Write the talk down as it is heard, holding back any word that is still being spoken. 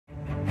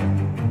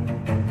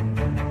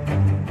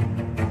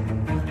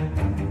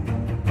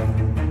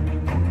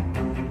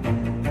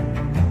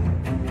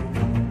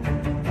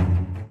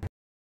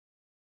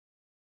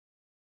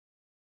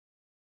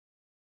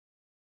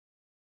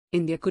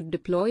India could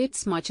deploy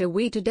its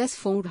much-awaited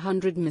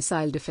S-400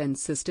 missile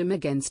defense system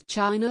against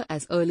China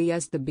as early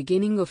as the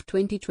beginning of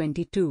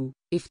 2022,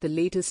 if the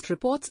latest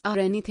reports are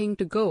anything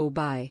to go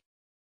by.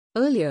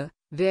 Earlier,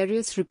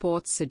 various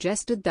reports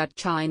suggested that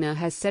China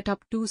has set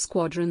up 2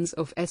 squadrons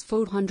of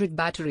S-400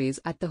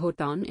 batteries at the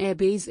Hotan Air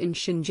Base in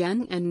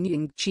Xinjiang and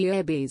Ningxi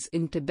Air Base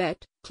in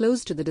Tibet,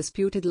 close to the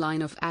disputed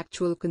line of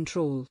actual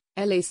control,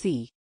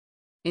 LAC.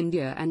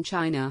 India and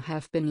China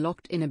have been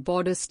locked in a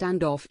border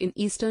standoff in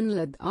eastern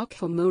Ladakh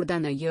for more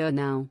than a year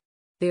now.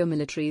 Their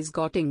militaries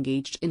got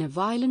engaged in a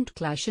violent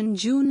clash in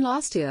June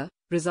last year,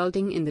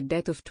 resulting in the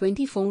death of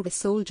 24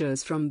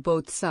 soldiers from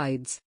both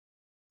sides.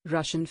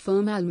 Russian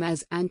firm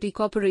Almaz Antey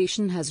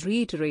Corporation has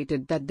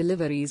reiterated that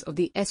deliveries of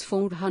the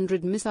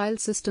S-400 missile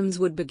systems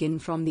would begin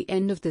from the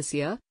end of this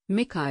year.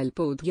 Mikhail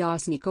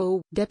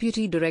Podyasnikov,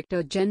 Deputy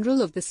Director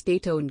General of the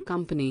state-owned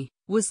company,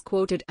 was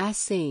quoted as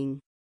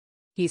saying,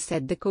 he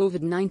said the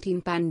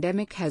COVID-19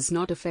 pandemic has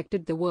not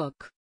affected the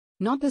work.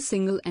 Not a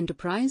single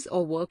enterprise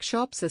or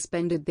workshop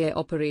suspended their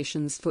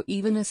operations for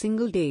even a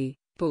single day,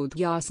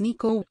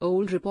 Podyasnikov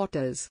told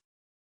reporters.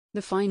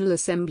 The final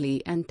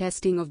assembly and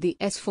testing of the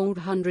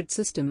S-400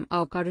 system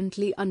are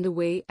currently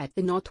underway at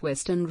the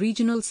Northwestern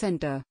Regional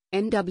Center,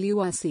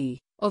 NWRC,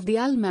 of the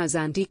Almaz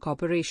Antey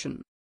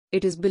Corporation.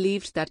 It is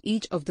believed that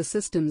each of the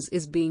systems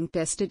is being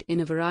tested in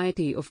a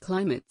variety of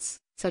climates,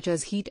 such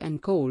as heat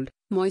and cold,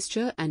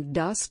 moisture and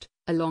dust,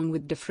 along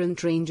with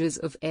different ranges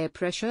of air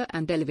pressure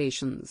and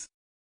elevations.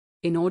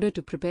 In order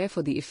to prepare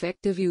for the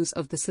effective use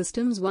of the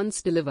systems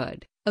once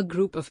delivered, a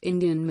group of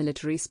Indian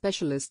military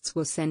specialists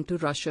was sent to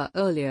Russia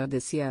earlier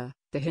this year,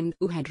 The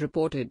Hindu had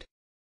reported.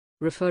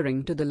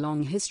 Referring to the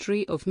long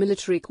history of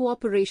military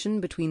cooperation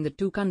between the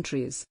two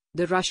countries,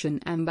 the Russian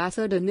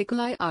ambassador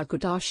Nikolai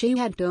Arkutashev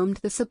had termed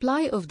the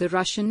supply of the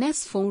Russian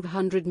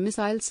S-400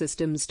 missile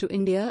systems to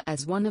India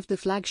as one of the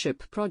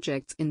flagship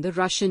projects in the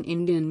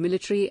Russian-Indian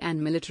military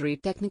and military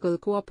technical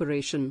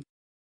cooperation.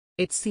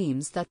 It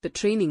seems that the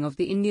training of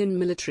the Indian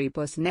military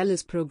personnel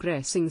is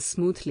progressing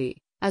smoothly,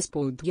 as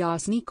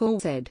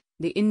Podyasnikov said.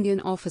 The Indian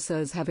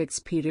officers have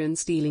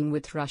experience dealing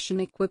with Russian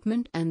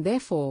equipment and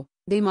therefore,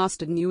 they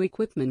mastered new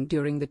equipment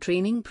during the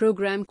training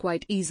program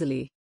quite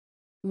easily.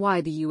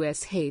 Why the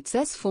US hates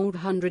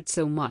S-400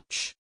 so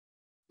much?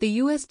 The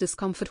US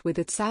discomfort with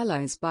its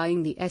allies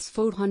buying the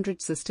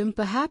S-400 system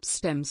perhaps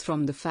stems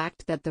from the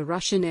fact that the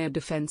Russian air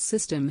defense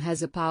system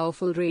has a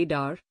powerful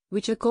radar,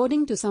 which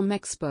according to some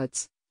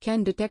experts,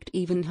 can detect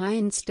even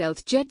high-end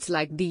stealth jets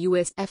like the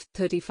US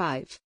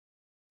F-35.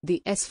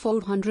 The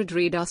S-400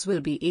 radars will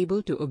be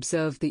able to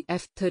observe the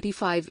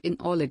F-35 in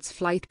all its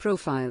flight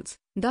profiles,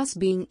 thus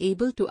being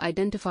able to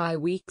identify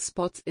weak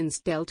spots in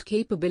stealth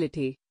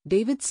capability.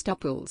 David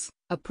Stupples,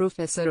 a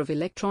professor of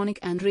electronic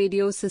and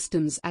radio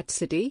systems at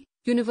City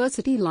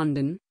University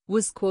London,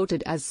 was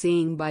quoted as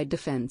saying by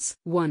Defense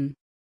One.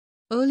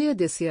 Earlier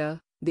this year,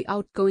 the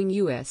outgoing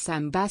US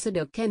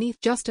ambassador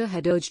Kenneth Juster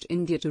had urged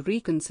India to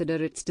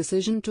reconsider its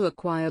decision to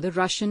acquire the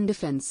Russian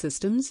defense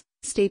systems,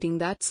 stating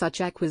that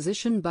such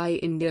acquisition by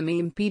India may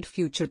impede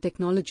future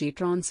technology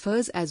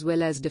transfers as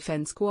well as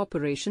defense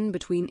cooperation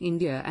between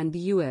India and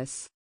the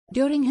US.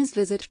 During his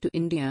visit to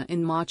India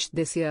in March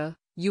this year,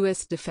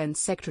 US Defense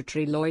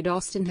Secretary Lloyd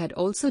Austin had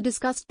also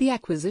discussed the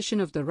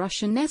acquisition of the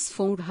Russian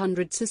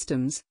S-400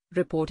 systems,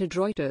 reported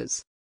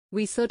Reuters.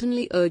 We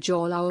certainly urge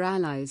all our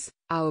allies,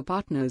 our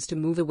partners to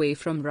move away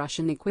from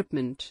Russian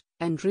equipment,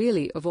 and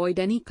really avoid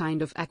any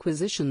kind of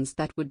acquisitions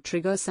that would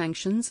trigger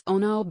sanctions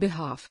on our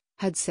behalf,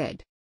 had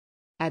said.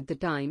 At the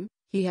time,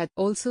 he had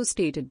also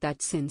stated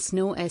that since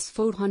no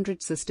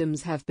S-400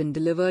 systems have been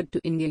delivered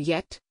to India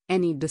yet,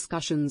 any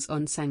discussions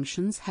on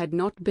sanctions had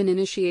not been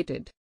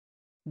initiated.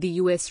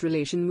 The US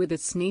relation with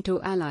its NATO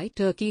ally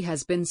Turkey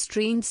has been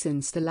strained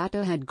since the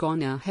latter had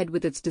gone ahead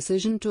with its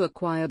decision to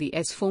acquire the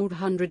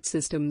S-400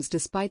 systems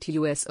despite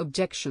US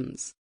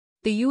objections.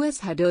 The US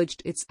had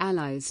urged its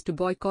allies to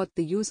boycott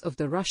the use of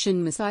the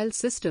Russian missile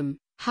system,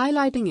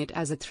 highlighting it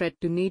as a threat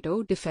to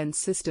NATO defense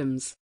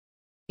systems.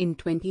 In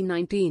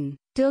 2019,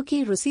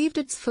 Turkey received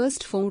its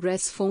first 4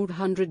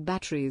 S-400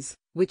 batteries,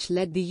 which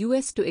led the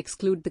US to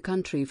exclude the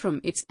country from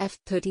its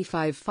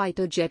F-35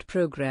 fighter jet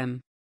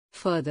program.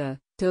 Further,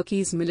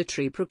 Turkey's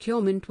military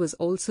procurement was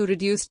also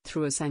reduced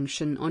through a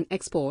sanction on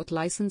export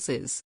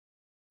licenses.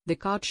 The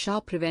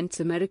Qatar prevents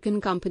American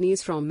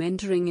companies from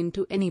entering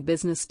into any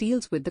business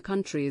deals with the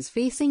countries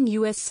facing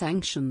US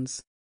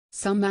sanctions.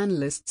 Some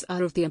analysts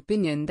are of the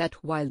opinion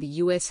that while the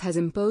US has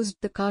imposed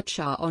the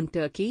Qatar on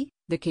Turkey,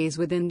 the case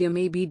with India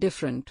may be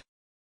different.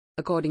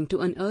 According to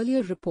an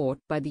earlier report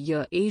by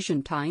the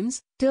Asian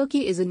Times,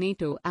 Turkey is a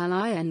NATO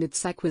ally and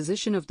its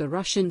acquisition of the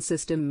Russian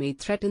system may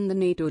threaten the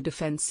NATO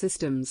defense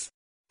systems.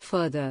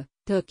 Further,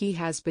 Turkey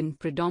has been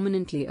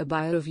predominantly a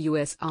buyer of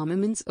US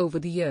armaments over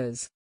the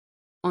years.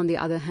 On the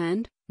other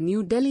hand,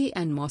 New Delhi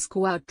and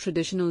Moscow are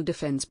traditional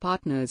defense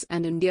partners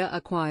and India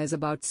acquires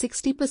about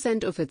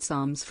 60% of its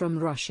arms from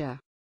Russia.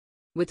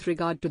 With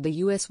regard to the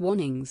US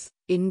warnings,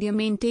 India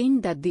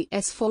maintained that the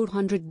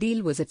S-400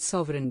 deal was its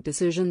sovereign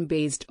decision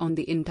based on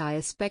the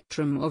entire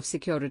spectrum of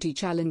security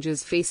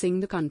challenges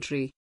facing the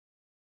country.